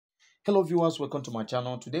Hello viewers, welcome to my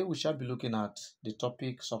channel. Today we shall be looking at the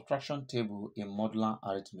topic subtraction table in modular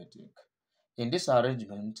arithmetic. In this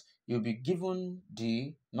arrangement, you'll be given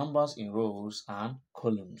the numbers in rows and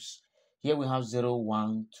columns. Here we have 0,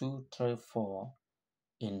 1, 2, 3, 4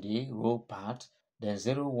 in the row part, then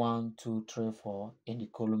 0, 1, 2, 3, 4 in the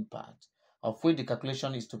column part, of which the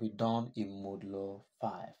calculation is to be done in modulo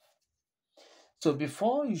 5. So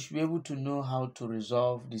before you should be able to know how to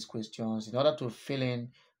resolve these questions, in order to fill in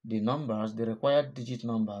the numbers, the required digit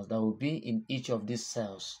numbers that will be in each of these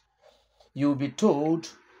cells, you will be told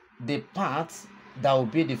the part that will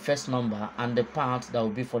be the first number and the part that will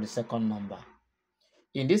be for the second number.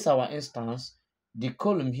 In this our instance, the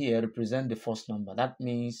column here represents the first number. That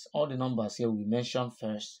means all the numbers here we mention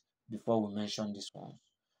first before we mention this one.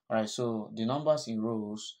 All right, so the numbers in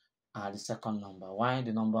rows are the second number, while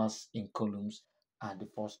the numbers in columns are the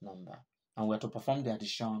first number. And we're to perform the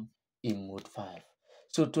addition in mode 5.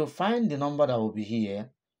 So to find the number that will be here,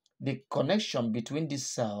 the connection between this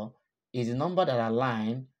cell is the number that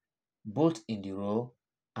align both in the row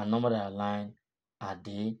and number that align at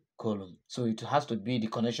the column. So it has to be the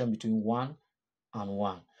connection between 1 and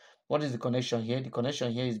 1. What is the connection here? The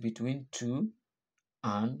connection here is between 2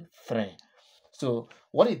 and 3. So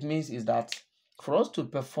what it means is that for us to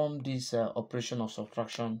perform this operation of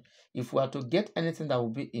subtraction, if we are to get anything that will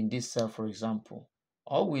be in this cell, for example,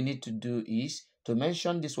 all we need to do is to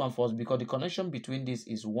mention this one first, because the connection between this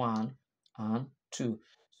is 1 and 2.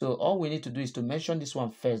 So all we need to do is to mention this one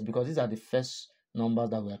first, because these are the first numbers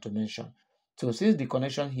that we are to mention. So since the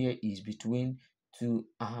connection here is between 2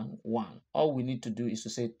 and 1, all we need to do is to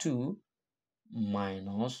say 2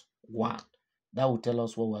 minus 1. That will tell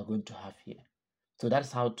us what we are going to have here. So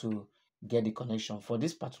that's how to get the connection. For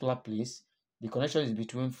this particular place, the connection is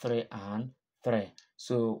between 3 and 3.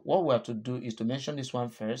 So what we have to do is to mention this one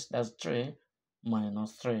first. That's 3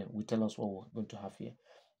 minus 3 will tell us what we're going to have here.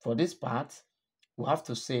 For this part, we have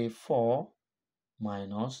to say 4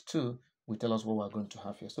 minus 2 will tell us what we're going to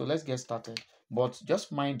have here. So let's get started. But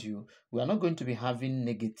just mind you, we are not going to be having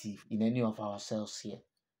negative in any of our cells here.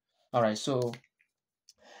 All right, so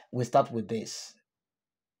we start with this.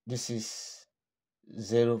 This is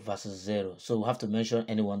 0 versus 0. So we have to mention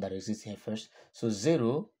anyone that exists here first. So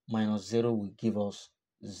 0 minus 0 will give us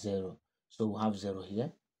 0. So we have 0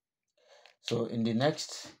 here. So in the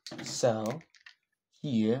next cell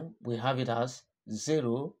here, we have it as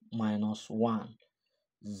 0 minus 1.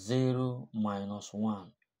 0 minus 1.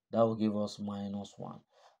 That will give us minus 1.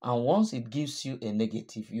 And once it gives you a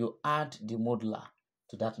negative, you add the modular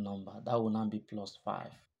to that number. That will now be plus 5.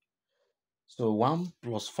 So 1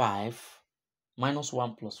 plus 5 minus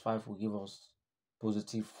 1 plus 5 will give us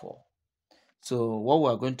positive 4. So what we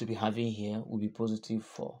are going to be having here will be positive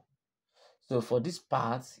 4. So for this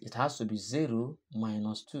part, it has to be 0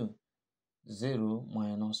 minus 2. 0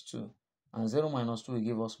 minus 2. And 0 minus 2 will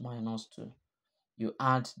give us minus 2. You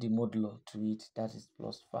add the modulo to it, that is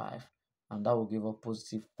plus 5. And that will give us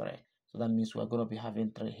positive 3. So that means we're going to be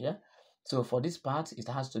having 3 here. So for this part, it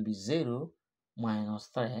has to be 0 minus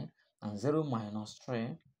 3. And 0 minus 3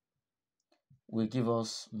 will give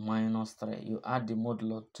us minus 3. You add the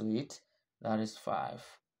modulo to it, that is 5.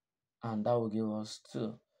 And that will give us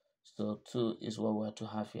 2. So 2 is what we're to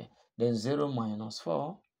have here. Then 0 minus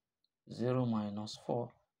 4. 0 minus 4.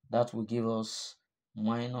 That will give us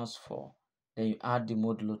minus 4. Then you add the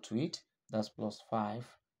modulo to it, that's plus 5.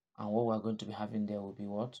 And what we're going to be having there will be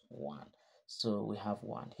what? 1. So we have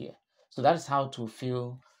 1 here. So that's how to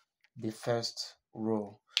fill the first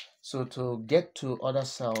row. So to get to other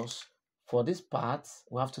cells, for this part,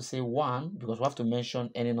 we have to say 1, because we have to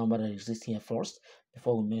mention any number that exists here first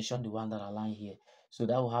before we mention the one that align here. So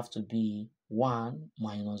that will have to be 1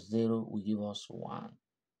 minus 0 will give us 1.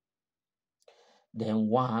 Then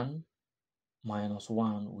 1 minus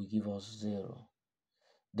 1 will give us 0.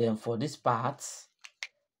 Then for this part,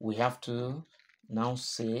 we have to now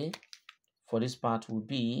say, for this part will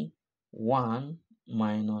be 1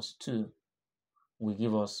 minus 2 will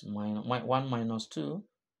give us 1 minus 2.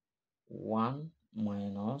 1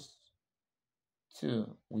 minus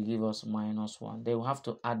 2 will give us minus 1. Then we have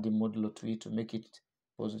to add the modulo to it to make it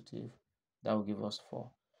positive. That will give us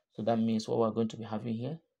 4. So that means what we're going to be having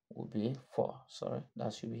here will be 4. Sorry,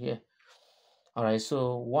 that should be here. All right,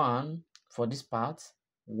 so 1 for this part,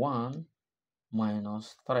 1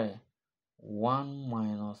 minus 3. 1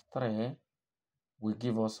 minus 3 will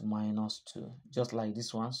give us minus 2, just like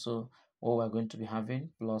this one. So what we're going to be having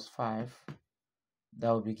plus 5, that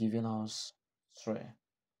will be giving us 3.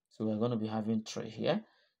 So we're going to be having 3 here.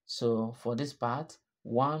 So for this part,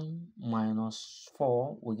 1 minus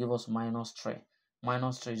 4 will give us minus 3.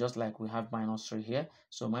 minus 3, just like we have minus 3 here.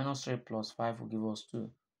 So minus 3 plus 5 will give us 2.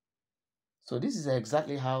 So this is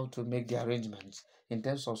exactly how to make the arrangements in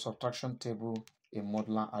terms of subtraction table in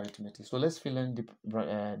modular arithmetic. So let's fill in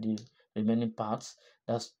the remaining parts.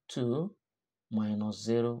 That's 2 minus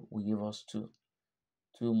 0 will give us 2.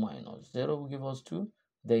 2 minus 0 will give us 2.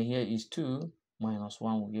 Then here is 2 minus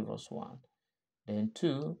 1 will give us 1. Then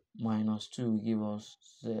 2 minus 2 will give us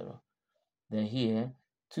 0. Then here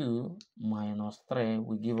 2 minus 3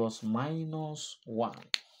 will give us minus 1.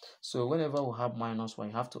 So whenever we have minus 1,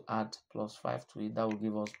 you have to add plus 5 to it. That will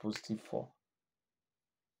give us positive 4.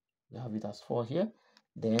 We have it as 4 here.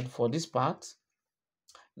 Then for this part,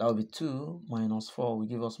 that will be 2 minus 4 will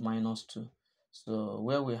give us minus 2. So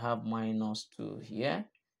where we have minus 2 here,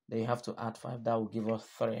 then you have to add 5. That will give us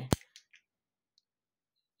 3.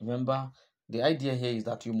 Remember, the idea here is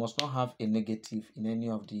that you must not have a negative in any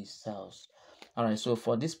of these cells. Alright, so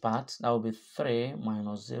for this part, that will be 3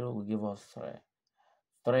 minus 0 will give us 3.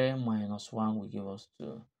 3 minus 1 will give us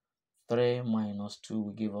 2. 3 minus 2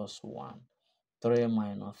 will give us 1. 3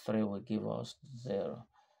 minus 3 will give us 0.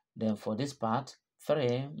 Then for this part,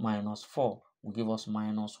 3 minus 4 will give us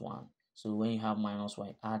minus 1. So when you have minus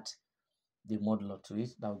 1, add the modulo to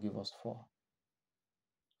it, that will give us 4.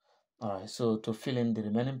 Alright, so to fill in the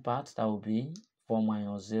remaining part, that will be 4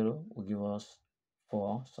 minus 0 will give us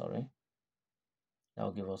 4, sorry. That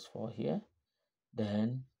will give us 4 here.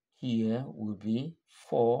 Then here will be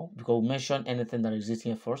 4, because we mentioned anything that exists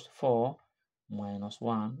here first. 4 minus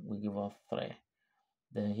 1 will give us 3.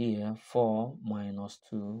 Then here 4 minus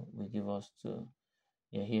 2 will give us 2.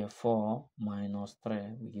 Here 4 minus 3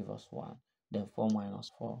 will give us 1. Then 4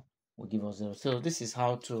 minus 4 will give us 0. So this is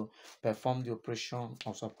how to perform the operation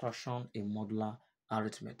of subtraction in modular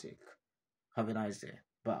arithmetic. Have a nice day.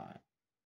 Bye.